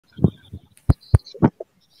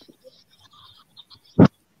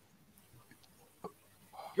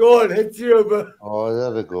Go on, hit you over. Oh,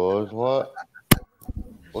 there it goes. What?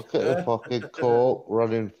 Look at the fucking coke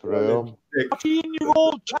running through him.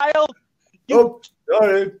 14-year-old child. Oh,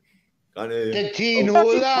 sorry. Did he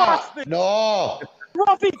know that? No.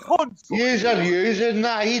 Robbie cunts. You're using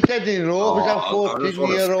that. He didn't know it was a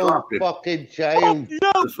 14-year-old fucking child.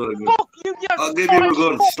 Fuck you, you I'll give you a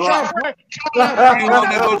good slap. You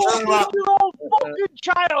want a good slap? 14-year-old fucking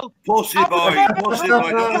child. Pussy boy, pussy boy.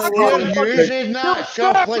 You're using that, I'll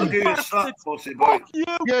Shuffling. give you a slap, pussy boy.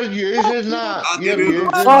 You're using that. I'll You're give you using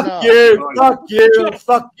a Fuck that. you, fuck you, and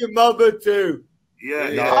fuck your mother too.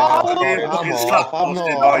 Yeah, No, I'll give you a fucking slap, I'm pussy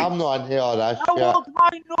not. boy. I'm not into all that How shit. old am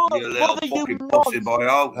I not? You little Mother, you fucking pussy nonce. boy.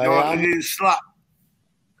 Oh, you want to give you a slap?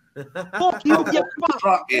 Fuck you, you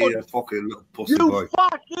Slap you, you cunt. fucking little pussy You boy.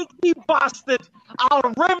 fat, icky bastard. I'll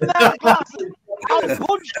rim them glasses. I'll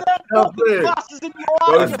punch them fucking glasses in your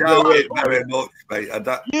I eyes. doubt it very much, mate. I'm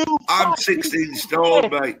You 16 stone,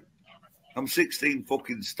 mate. I'm 16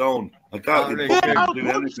 fucking stone. I doubt you Yeah, I'll fucking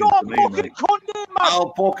do punch anything your to me, fucking mate. cunt in, man.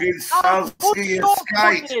 I'll fucking I'll ski punch your your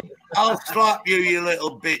skate. cunt in. I'll slap you, you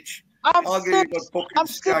little bitch. I'll give you a fucking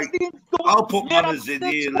skate. 16 stone. I'll put Yeah, manners I'm in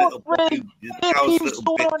you, 6 little foot fucking three, scouse 15 little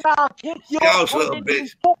stone, bitch. and I'll kick your Scouse cunt little in, bitch. you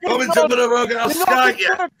fucking Come into nonce. the room and I'll You're skate you.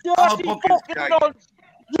 nothing but a I'll dirty fucking fucking skate you. nonce.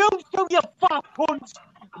 You two, you fat cunts.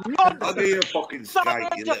 I'll Nonce. give you a fucking Stop skate, it,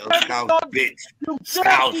 you you little fat scouse nonce. bitch. You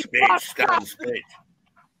Scouse dirty bitch, fat scouse bastard. bitch.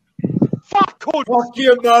 Fat cunt. Fuck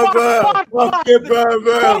your mother, Fat fuck your bastard.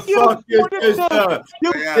 brother, Fuck you, fuck your fucking sister. nonce.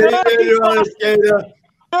 You Yeah. dirty Gator, bastard. gator.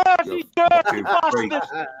 Dirty, dirty fucking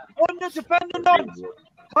bastard. On the dependent nonce.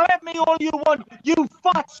 Let me all you want. You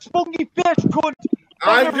fat, spunky bitch cunt.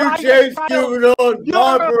 Andrew Chase moving on, You're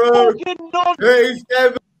Marlboro, a fucking nonce.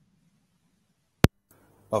 37.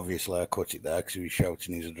 Obviously, I cut it there because he was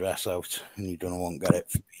shouting his address out, and you don't want to get it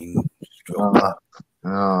for being struck.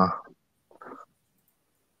 No.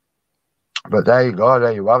 But there you go,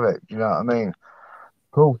 there you have it. Do you know what I mean?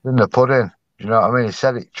 Proof in the pudding. Do you know what I mean? He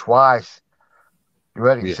said it twice. You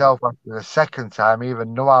read it yourself after the second time, he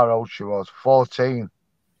even knew how old she was, 14.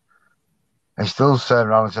 And still turned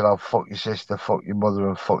around and said, "I'll fuck your sister, fuck your mother,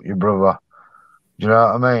 and fuck your brother." Do you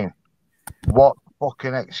know what I mean? What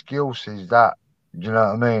fucking excuse is that? Do you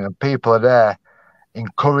know what I mean? And people are there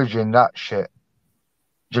encouraging that shit.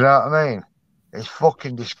 Do you know what I mean? It's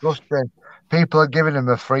fucking disgusting. People are giving him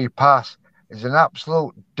a free pass. He's an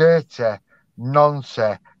absolute dirty,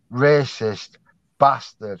 nonsense, racist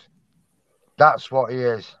bastard. That's what he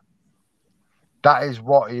is. That is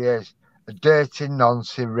what he is. A dirty,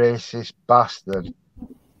 nonsense, racist bastard.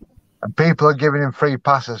 And people are giving him free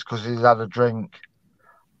passes because he's had a drink.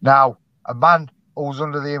 Now, a man who's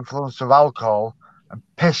under the influence of alcohol and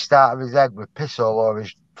pissed out of his head with piss all over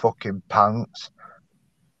his fucking pants,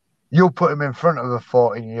 you put him in front of a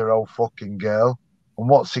 14-year-old fucking girl, and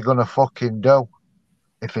what's he gonna fucking do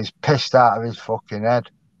if he's pissed out of his fucking head?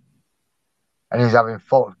 And he's having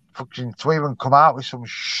fucking to even come out with some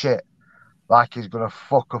shit like he's gonna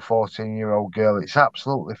fuck a 14-year-old girl. It's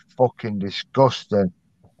absolutely fucking disgusting.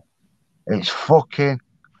 It's fucking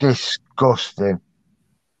disgusting.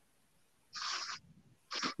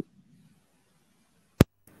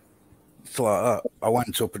 It's like that. I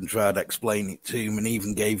went up and tried to explain it to him and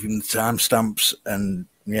even gave him the timestamps, and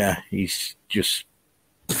yeah, he's just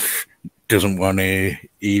doesn't want to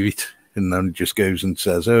hear it, and then just goes and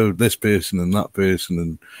says, "Oh, this person and that person,"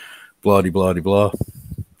 and blah blah blah.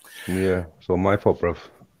 Yeah, so my fault, bruv.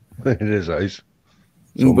 It is ice.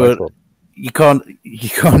 But you can't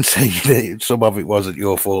say that some of it wasn't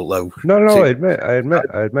your fault, though. No, I admit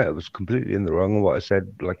I was completely in the wrong on what I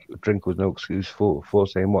said. Like, drink was no excuse for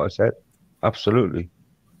saying what I said. Absolutely.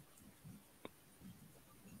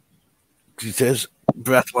 He says,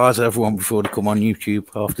 breathalyze everyone before they come on YouTube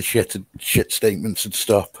after shit statements and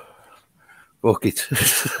stop. Fuck it.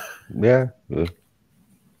 Yeah. You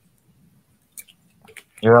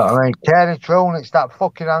know what I mean? Kenny Trone, it's that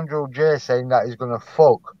fucking Andrew J saying that he's going to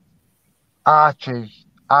fuck Archie's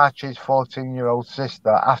 14-year-old sister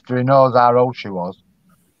after he knows how old she was.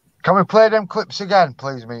 Can we play them clips again,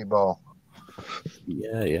 please, Meatball?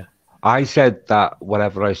 Yeah. I said that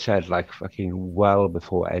whatever I said, like, fucking well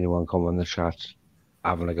before anyone come on the chat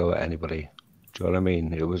having a go at anybody. Do you know what I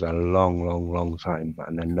mean? It was a long time,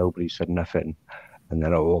 and then nobody said nothing, and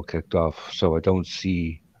then it all kicked off. So I don't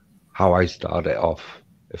see how I started off,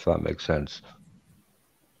 if that makes sense.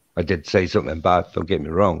 I did say something bad, don't get me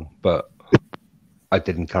wrong, but I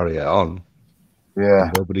didn't carry it on. Yeah.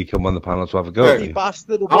 And nobody come on the panel to have a go at me.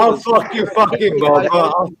 I'll fuck your fucking mother,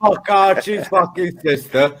 I'll fuck Archie's fucking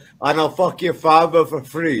sister, and I'll fuck your father for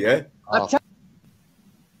free, eh?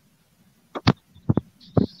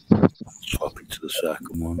 Swap it to the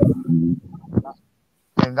second one.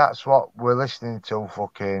 And that's what we're listening to.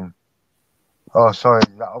 Fucking. Oh, sorry,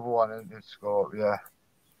 that other one in the scope. Yeah.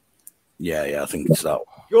 Yeah, I think it's that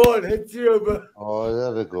one. Go on, hit you over.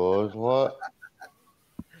 Oh, there it goes. What?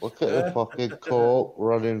 Look at the fucking coke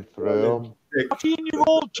running through him.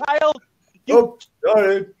 14-year-old child. Oh,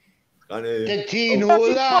 sorry. Did he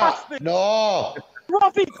know that? No.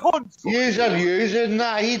 Robbie cunt. You're using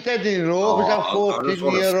that. He didn't know it was a I just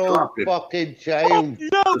wanna 14-year-old slap him. fucking child. You.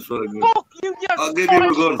 That's what I mean. Fuck you, you I'll give you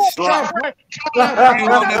a good slap. You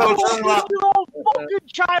want a good slap? 14-year-old fucking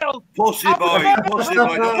child. Pussy boy, pussy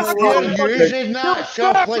boy. You're using that, I'll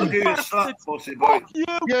Shuffling. give you a slap, pussy boy. Fuck you.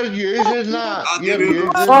 You're using that. I'll You're give you a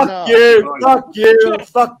using good Fuck that. you,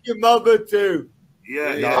 fuck your mother too.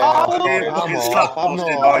 Yeah, No, yeah. I'll give you a I'm fucking off. slap, I'm pussy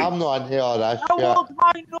not. boy. I'm not into all that I shit. want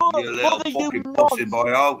my nose. You little Mother, you fucking pussy nonce.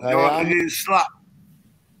 boy. Oh, you want to give you a slap?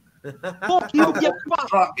 Fuck you, you Slap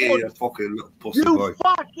fat you, you cunt. fucking little pussy You boy.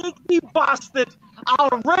 fat icky bastard. I'll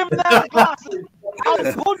rim their glasses. I'll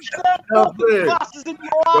punch their fucking glasses in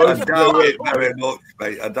your I eyes. you doubt fat it cunt. very much,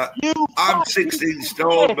 mate. You I'm fat 16 icky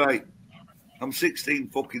stone, shit. mate. I'm 16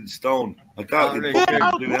 fucking stone. I doubt you Yeah, Yeah,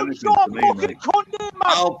 I'll fucking do punch anything your to me, fucking mate. cunt in, man.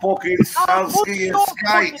 I'll fucking I'll I'll punch ski your your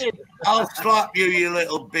skate. cunt in. I'll slap you, you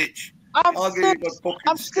little bitch. I'm I'll give you a fucking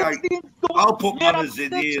I'm skate. 16 stone. I'll put Yeah, manners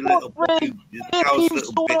I'm in you, 6 little foot three. fucking you scouse 15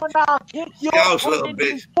 little stone bitch. and I'll kick your Scouse cunt little in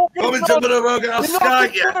bitch. his fucking Come into nuts. the road and I'll You're not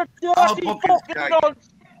skate you. gonna I'll dirty fucking fucking skate. nuts.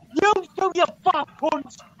 You two, you fat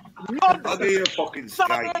cunts. None. I'll give you a fucking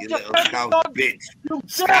Son of skate, a you bitch, little scouse none. bitch. You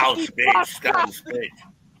Scouse dirty bitch, fat scouse bastard. bitch.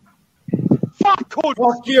 Fat cunt.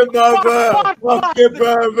 Fuck your mother, Fuck fuck your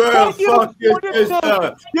brother, Fuck you, fuck your fuck you,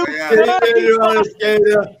 sister. You Yeah. dirty You bastard.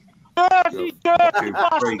 alligator. Dirty Fucking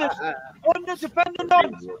bastard. On the defending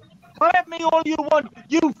nuts. Clap me all you want.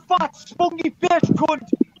 You fat, spunky bitch cunt.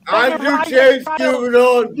 Andrew Right, Chase child. moving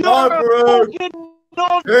on, You're Mark a Road, fucking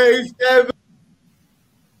nut. 37.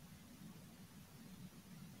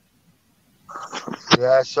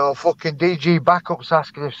 Yeah, so fucking DG Backup's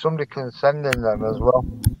asking if somebody can send him them as well.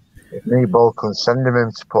 If Meatball can send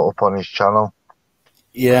him to put up on his channel.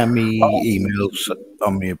 Yeah, me emails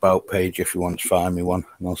on my about page if you want to find me one,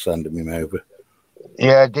 and I'll send him over.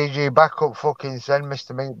 Yeah, DG Backup fucking send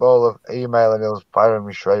Mr. Meatball an email and he'll fire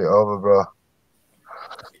me straight over, bro.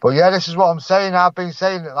 But yeah, this is what I'm saying. I've been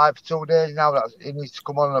saying it like for 2 days now that he needs to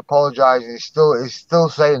come on and apologise. He's still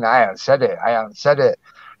saying I haven't said it.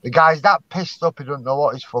 The guy's that pissed up he doesn't know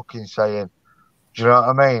what he's fucking saying. Do you know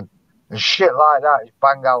what I mean? And shit like that is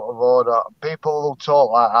bang out of order. People who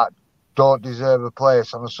talk like that don't deserve a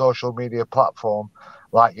place on a social media platform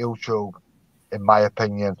like YouTube, in my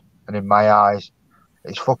opinion and in my eyes.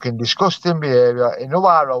 It's fucking disgusting behaviour. He knew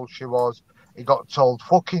how old she was. He got told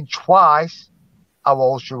fucking twice how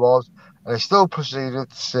old she was, and he still proceeded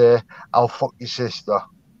to say, I'll fuck your sister.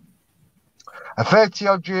 A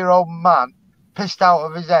 30-odd-year-old man pissed out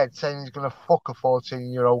of his head saying he's going to fuck a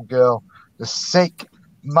 14-year-old girl. The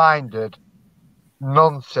sick-minded,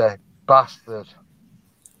 nonsense bastard.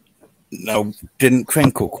 No, didn't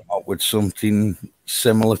Crinkle come up with something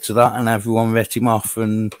similar to that and everyone let him off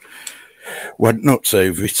and went nuts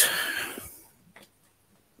over it?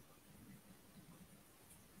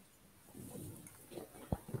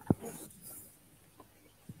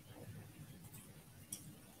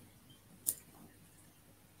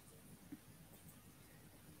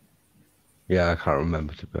 Yeah, I can't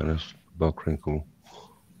remember, to be honest, about Crinkle.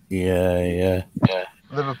 Yeah.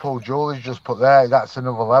 Liverpool Julie's just put there. That's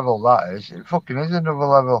another level, that is. It fucking is another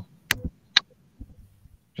level. Do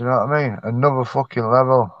you know what I mean? Another fucking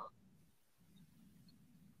level.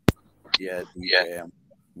 Yeah.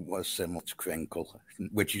 Was similar to Crinkle,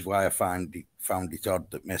 which is why I found it odd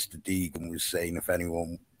that Mr. Deegan was saying if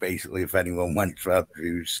anyone went to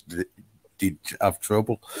Andrews, did have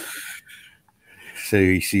trouble. So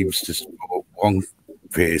he seems to support one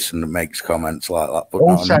person that makes comments like that, but Who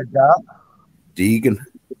not said that? Deegan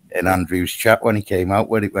in Andrew's chat when he came out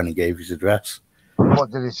with it, when he gave his address.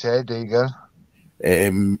 What did he say, Deegan?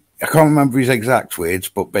 I can't remember his exact words,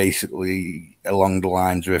 but basically along the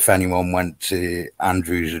lines of if anyone went to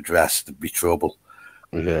Andrew's address, there'd be trouble.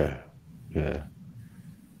 Yeah.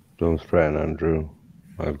 Don't threaten Andrew.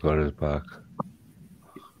 I've got his back.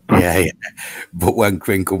 Yeah. But when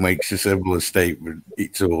Crinkle makes a similar statement,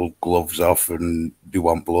 it's all gloves off and they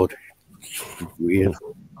want blood. It's weird.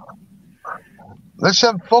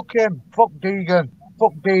 Listen, fuck him. Fuck Deegan.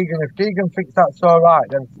 Fuck Deegan. If Deegan thinks that's all right,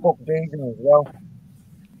 then fuck Deegan as well.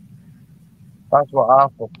 That's what I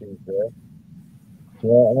fucking say. Do you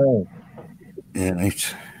know what I mean? Yeah,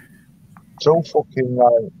 it's So fucking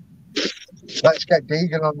like Let's get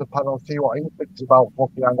Deegan on the panel, see what he thinks about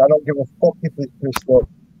fucking Ang. I don't give a fuck if it's pissed up.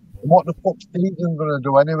 What the fuck's Deegan gonna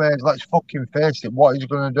do anyways? Let's fucking face it, what he's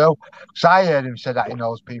gonna do. Because I heard him say that he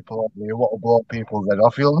knows people over here, what will blow people's head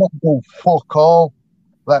off. He'll not do fuck all.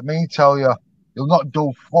 Let me tell you. He'll not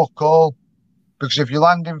do fuck all. Because if you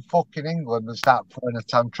land in fucking England and start throwing a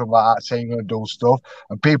tantrum like that, saying you're going to do stuff,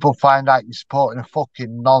 and people find out you're supporting a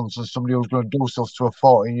fucking nonce and somebody who's going to do stuff to a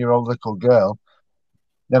 14-year-old little girl,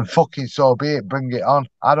 then fucking so be it, bring it on.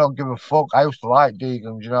 I don't give a fuck. I used to like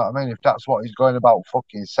Deegan, do you know what I mean? If that's what he's going about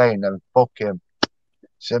fucking saying, then fuck him.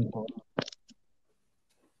 Simple.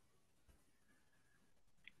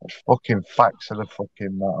 It's fucking facts of the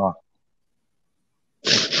fucking matter.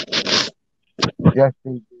 Yes,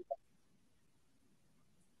 Deegan.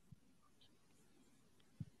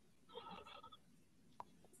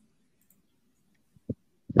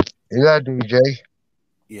 You there, DJ?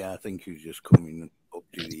 Yeah, I think he was just coming up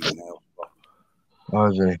to the email. Oh,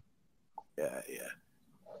 is he? Yeah.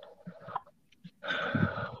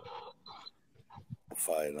 I'll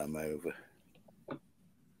fire them over.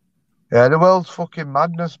 Yeah, the world's fucking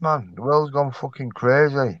madness, man. The world's gone fucking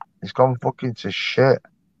crazy. It's gone fucking to shit.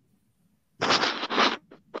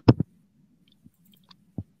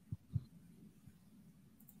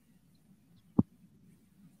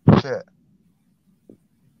 Shit.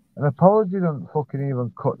 An apology doesn't fucking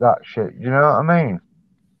even cut that shit. You know what I mean?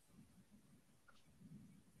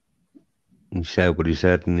 He said what he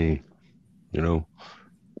said, and he, you know.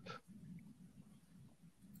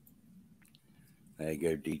 There you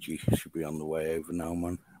go, DG. Should be on the way over now,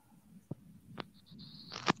 man.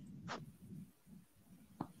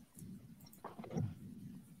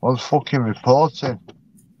 Well, it's fucking reporting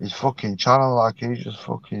his fucking channel like he just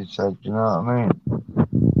fucking said. You know what I mean?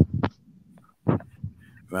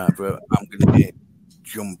 Right, bro. I'm going to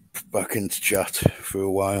jump back into chat for a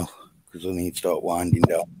while because I need to start winding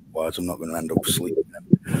down. Otherwise, I'm not going to end up sleeping.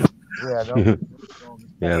 Yeah, don't.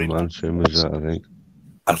 Yeah, man. Same as that, I think.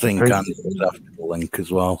 I think Andy's after the link as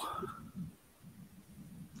well.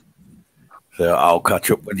 So I'll catch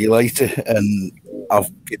up with you later and I'll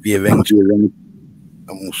give you a ring and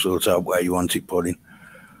we'll sort out where you want it put in.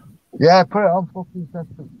 Yeah, put it on fucking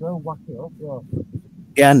separate show. Whack it up, bro.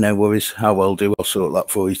 Yeah, no worries. I will do. I'll sort that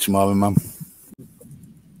for you tomorrow, man.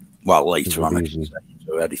 Well, later on. It's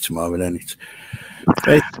already tomorrow, then it's.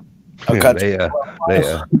 Hey, I'll catch later.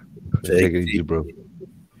 Later. Take it easy, bro.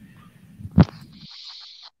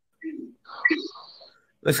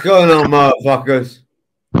 What's going on, motherfuckers?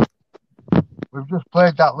 We've just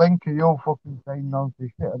played that link of you fucking saying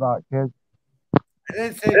nonsense shit about kids. I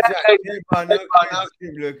didn't say Jack shit about no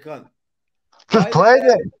kids, you cunt. Just played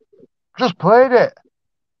it. Just played it.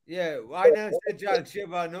 Yeah, I never said Jack shit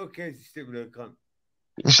about no kids, you stupid little cunt.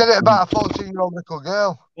 You said it about a 14-year-old little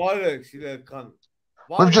girl. Bollocks, you little cunt.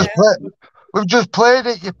 We've just played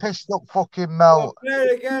it, you pissed up fucking melt. Play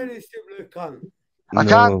it again, you stupid little cunt. I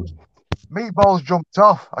can't. Meatballs jumped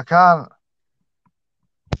off. I can't.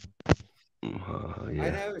 Yeah. I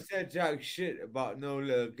never said jack shit about no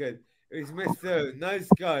little kid. It was Mr. Nice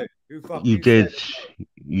Guy who fucking You did. Said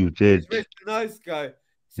You did. Mr. Nice Guy.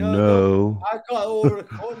 So No. I got all the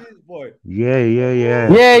recordings, boy.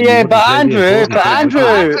 Yeah, but Andrew,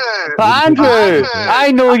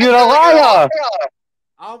 I know you're a liar.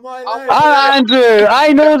 Andrew,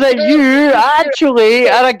 I know that you actually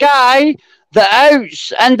are a guy that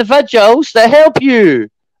outs individuals that help you,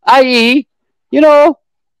 i.e., you know,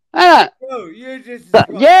 No, you just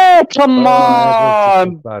yeah, come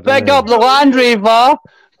on, big up the Land Rover,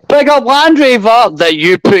 that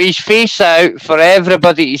you put his face out for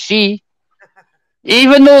everybody to see,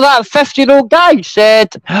 even though that 50-year-old guy said,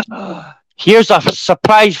 here's a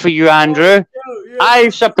surprise for you, Andrew. I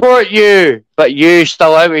support you, but you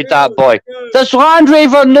still outed that boy. Does Land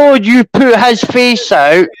Rover know you put his face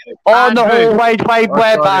out on the whole wide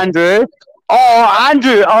web, Andrew? Oh,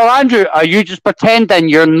 Andrew, are you just pretending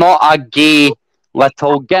you're not a gay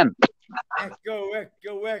little gimp?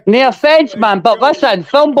 No offense, man, but listen,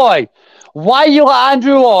 film boy, why you let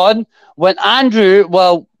Andrew on when Andrew,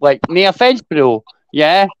 well, like, no offense, bro,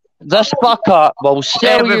 yeah? This fucker will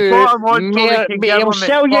sell you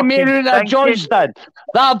Mary than Johnston.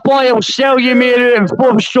 That boy will sell you Mary and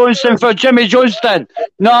Forbes Johnston for Jimmy Johnston.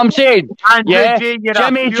 Know what I'm saying? Yeah,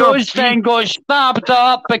 Jimmy Johnston got stabbed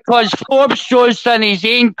up because Forbes Johnston, his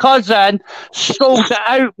own cousin, sold it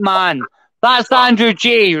out, man. That's Andrew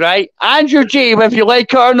J, right? Andrew J, if you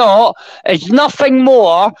like it or not, is nothing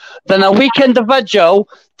more than a weak individual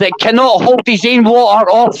that cannot hold his own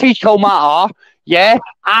water or fecal matter. yeah,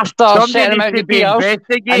 after a Somebody certain amount needs of to be beers.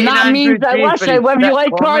 investigating And that Andrew means that, Tate for listen, his whether you sick like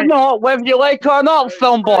it or comment. not, whether you like it or not,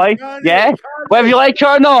 film boy, yeah, whether you like it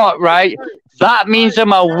or not, right, that means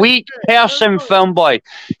I'm a weak person, film boy.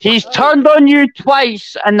 He's turned on you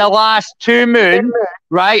twice in the last 2 moon,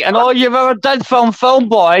 right, and all you've ever did, film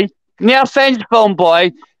boy, no offense, film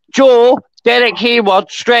boy, Joe, Derek Hayward,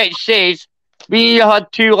 Stretch says, me and you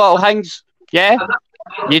had 2 little things, yeah?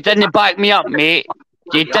 You didn't back me up, mate.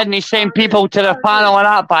 You didn't send people to the panel and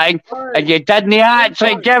that bang, and you didn't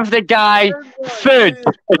actually give the guy food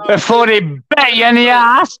before he bit you in the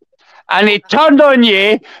ass, and he turned on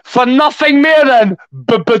you for nothing more than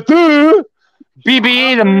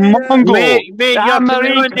BBA the Mongo. Mate, the your community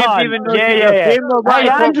American. didn't even know Yeah, you yeah, were yeah. famous. What Hey, the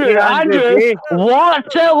fuck Andrew, you, Andrew Tate?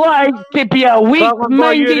 what's it like to be a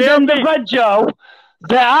weak-minded you're in, mate. individual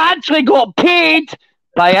that actually got paid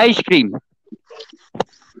by ice cream?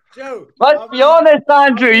 Joe, Let's be honest,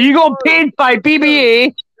 Andrew. You got paid by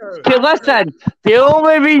BBA to listen. The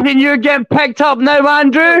only reason you get picked up now,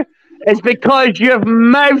 Andrew, is because you've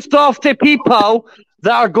mouthed off to people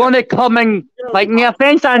that are going to come and, like, no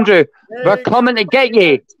offense, Andrew, we're coming to get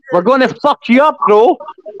you. We're going to fuck you up, bro.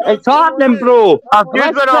 It's happening, bro. If you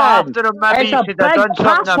were Listen, after him, maybe it's you a should have big done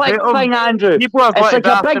something Catholic about thing, him. Andrew. People have It's got like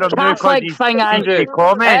his a after big him now 'cause Catholic he's thing, Andrew. the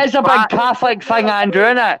comments, It is a big but- Catholic thing, Andrew,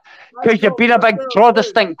 isn't it? Because you've been a big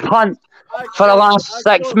Protestant cunt for the last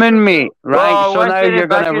 6 moon, mate, right? Oh, So what's now the you're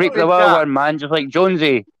going to biggest reap the thing whirlwind, man, just like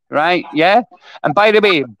Jonesy, right? Yeah? And by the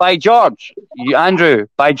way, by George, Andrew,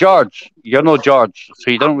 by George, you're no George,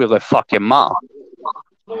 so you don't really fucking matter,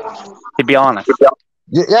 to be honest.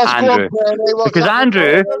 Yes, Andrew. Because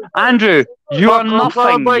Andrew, you are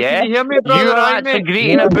nothing, boy, yeah? can you hear me, You brother? are Right, actually mate?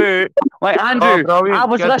 greeting about, like, Andrew, brilliant. I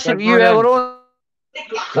was Good, listening good to you morning. earlier on.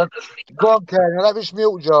 Go on, Kenny. Let me just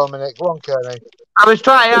mute Joe a minute. Go on, Kenny. I was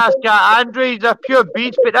trying to ask you, Andrew, he's a pure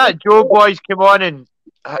beast, but that Joe boys came on and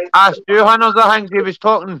asked you hundreds of things. He was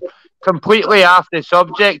talking completely off the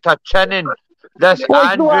subject of chinning this Well,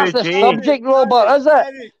 it's not Andrew the J. subject, Robert, is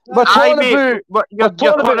it? We're Aye, talking mate, about, but we're you're talking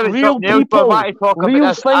talking about about real something else, but I people, want to talk real about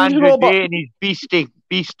this things, Andrew Robert. J and his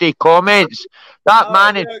beastie comments. That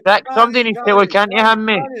man is sick. Somebody needs to look into him,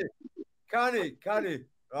 mate. Canny.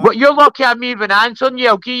 But you're lucky I'm even answering you.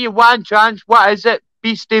 I'll give you one chance. What is it,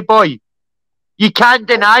 beastie boy? You can't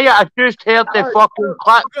deny it. I just heard the fucking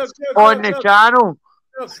clip on the channel.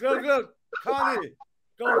 Look, Canny.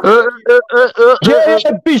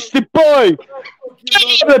 Yeah, beastie boy.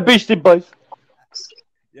 Yeah, beastie boy.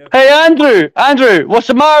 Hey, Andrew, what's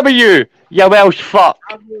the matter with you? You Welsh fuck.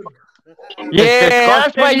 Yeah,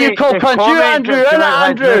 that's why you call country Andrew, isn't it,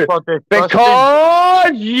 Andrew?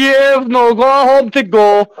 Because you've not got home to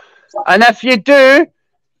go. And if you do,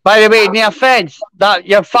 by the way, no offence, that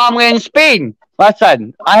your family in Spain,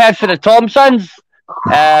 listen, I heard for the Thompsons,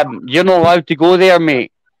 you're not allowed to go there,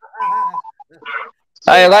 mate.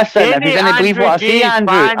 Hey, listen, if you didn't believe what I say,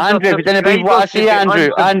 Andrew, if you didn't believe what I say,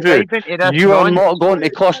 Andrew, you are not going to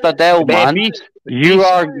Costa del, man. You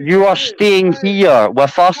are staying here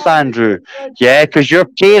with us, Andrew. Yeah, because your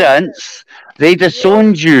parents, they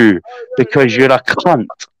disowned you because you're a cunt.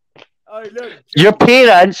 Your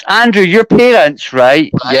parents, Andrew,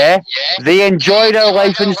 right? Yeah, they enjoy their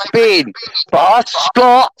life in Spain. But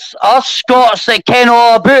us Scots that ken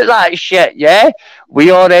all about that shit, yeah,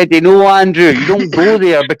 we already know, Andrew. You don't go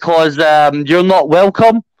there because you're not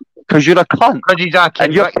welcome because you're a cunt,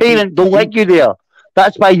 and your parents don't like you there.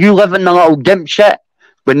 That's why you live in the little gimp shit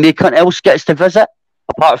when no cunt else gets to visit,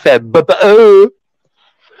 apart from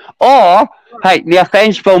or, hey, no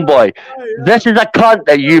offence, film boy, this is a cunt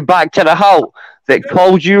that you back to the halt that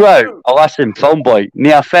called you out. Oh, listen, film boy,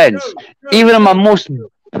 no offence. Even on my most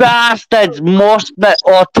bastard's, most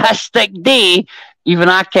autistic day, even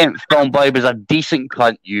I can't film boy was a decent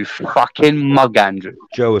cunt, you fucking mug, Andrew.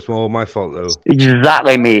 Joe, it's all my fault, though.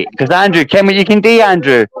 Exactly, mate. Because, Andrew, can what you can do,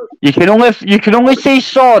 Andrew? You can only say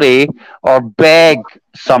sorry or beg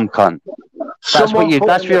some cunt. That's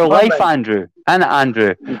for your life, Andrew. And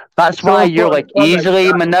Andrew, that's why you're like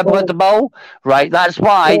easily manipulable, right? That's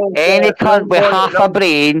why any cunt with half a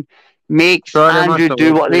brain makes Andrew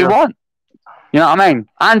do what they want. You know what I mean?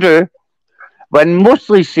 Andrew, when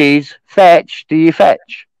Mosley says fetch, do you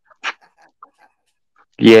fetch?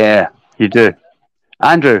 Yeah, you do.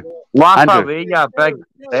 Andrew. Andrew,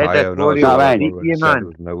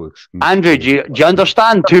 do you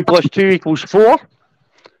understand 2 + 2 = 4?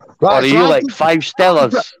 Or are you like 5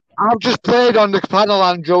 Stellas? I've just played on the panel,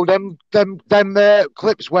 Andrew, them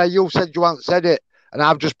clips where you said you hadn't said it. and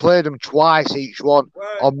I've just played them twice each one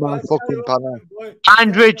on my fucking panel.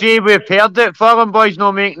 Andrew G, we've heard it. Fallen Boy's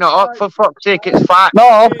not making it up, for fuck's sake, it's fact.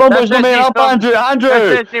 No, Fallen Boy's not making it up, Andrew. No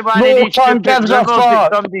one gives a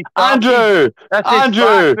fuck. Andrew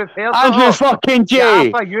fucking G.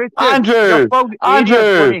 Andrew fucking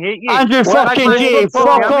G.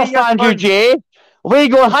 Fuck off, Andrew G. We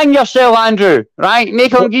go hang yourself, Andrew. Right?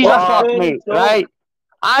 Make him give a fuck, mate. Right?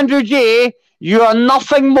 Andrew G, you are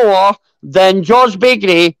nothing more than George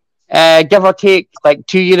Bakery, give or take, like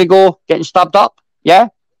 2 years ago, getting stabbed up. Yeah?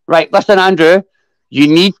 Right, listen, Andrew, you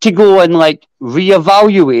need to go and, like,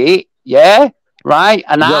 reevaluate, yeah? Right?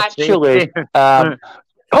 And actually become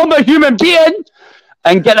a human being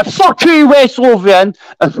and get a fuck you, West Lothian,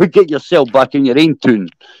 and get yourself back in your own tune.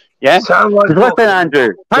 Yeah? Listen,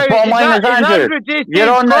 Andrew. The bottom line is, Andrew,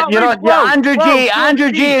 you're on Andrew G.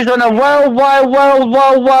 Andrew G is on a wild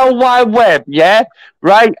web, yeah?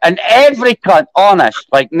 Right? And every cunt, honest,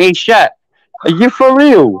 like me shit. Are you for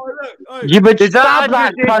real? You would stab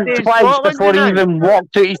that cunt twice before he even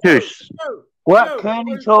walked to his house. What can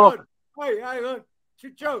he talk? Wait, hang on.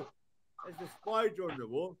 Joe, there's a spider on the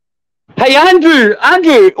wall. Hey, Andrew,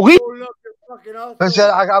 leave.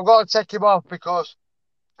 Listen, I've got to take him off because...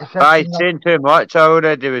 He's saying too much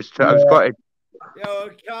already. I was got to... Yo,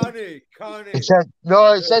 Connie. He said,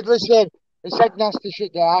 listen, he said nasty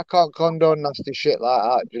shit there. I can't condone nasty shit like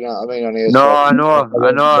that. Do you know what I mean? On here, no, I know.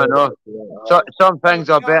 So, some things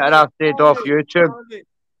are better I've stayed off YouTube.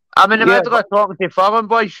 I'm in the middle of talking to Fallen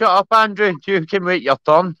Boy. Shut up, Andrew. You can wait your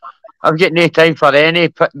turn. I've got no time for any.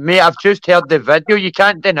 Mate, I've just heard the video. You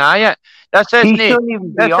can't deny it. This isn't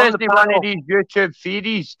one of these YouTube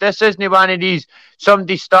theories. This isn't one of these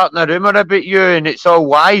somebody starting a rumour about you and it's all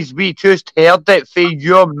lies. We just heard it from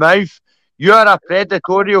your mouth. You're a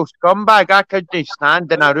predatory scumbag. I couldn't stand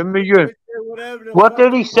in a room with you. What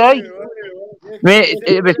did he say? Mate,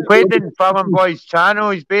 it was played in Fallen Boy's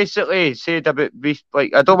channel. He's basically said about,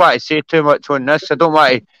 like, I don't want to say too much on this. I don't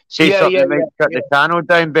want to say something that might shut the channel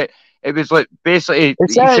down, but it was like basically.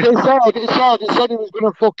 He said he was going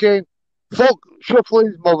to fucking fuck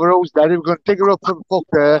Shuffling's mother who's dead. He was going to dig her up and fuck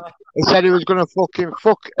her. He said he was going to fucking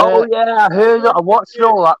fuck her. Oh, yeah, I heard that. I watched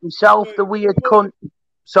all that myself, the weird cunt.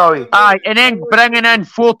 Sorry. Aye, and then bringing in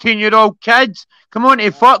 14-year-old kids. Come on, to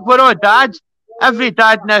fuck, we're all dads. Every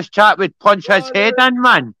dad in this chat would punch his head in,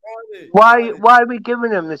 man. Why are we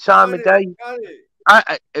giving him the time of day?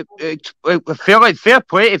 I feel like fair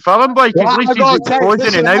play to Fallen Boy because at least he's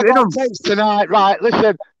exposing and out of him. Tonight, right?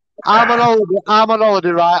 Listen, I'm on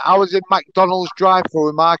holiday, right? I was in McDonald's drive-thru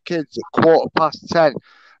with my kids at 10:15,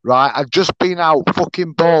 right? I'd just been out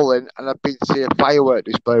fucking bowling and I'd been to see a firework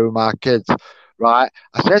display with my kids, right?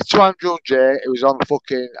 I said to Andrew J, it was on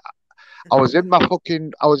fucking. I was in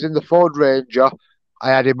the Ford Ranger.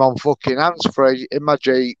 I had him on fucking hands-free in my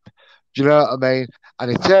Jeep. Do you know what I mean?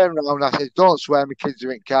 And he turned around and I said, don't swear, my kids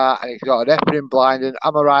are in car. And he got an effing blinding.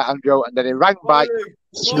 Am I right, Andrew? And then he rang back,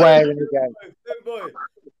 swearing again.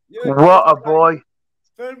 What a boy.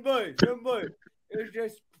 Finn boy.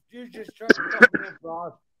 You just trying to cut me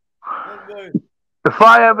off. If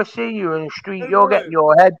I ever see you in the street, you're getting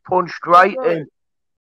your head punched right in.